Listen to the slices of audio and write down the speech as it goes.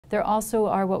There also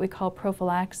are what we call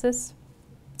prophylaxis.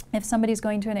 If somebody's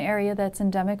going to an area that's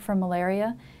endemic for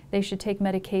malaria, they should take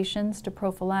medications to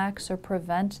prophylax or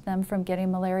prevent them from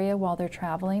getting malaria while they're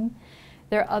traveling.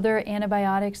 There are other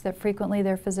antibiotics that frequently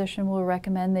their physician will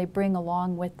recommend they bring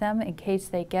along with them in case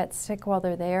they get sick while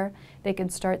they're there. They can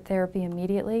start therapy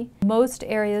immediately. Most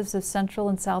areas of Central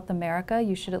and South America,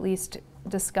 you should at least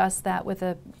discuss that with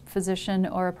a physician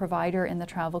or a provider in the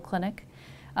travel clinic.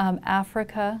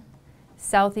 Africa,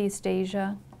 Southeast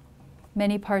Asia,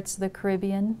 many parts of the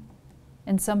Caribbean,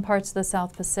 and some parts of the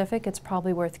South Pacific, it's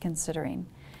probably worth considering.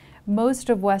 Most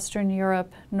of Western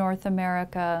Europe, North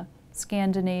America,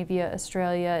 Scandinavia,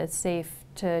 Australia, it's safe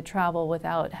to travel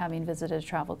without having visited a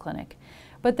travel clinic.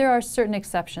 But there are certain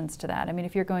exceptions to that. I mean,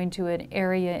 if you're going to an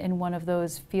area in one of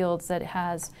those fields that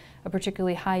has a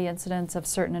particularly high incidence of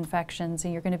certain infections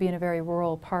and you're going to be in a very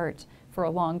rural part for a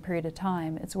long period of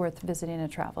time, it's worth visiting a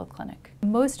travel clinic.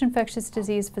 Most infectious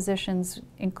disease physicians,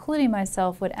 including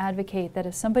myself, would advocate that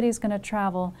if somebody's going to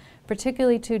travel,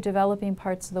 particularly to developing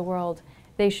parts of the world,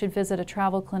 they should visit a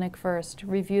travel clinic first,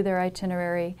 review their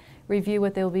itinerary, review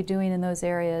what they'll be doing in those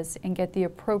areas, and get the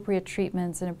appropriate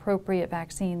treatments and appropriate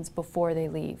vaccines before they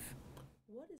leave.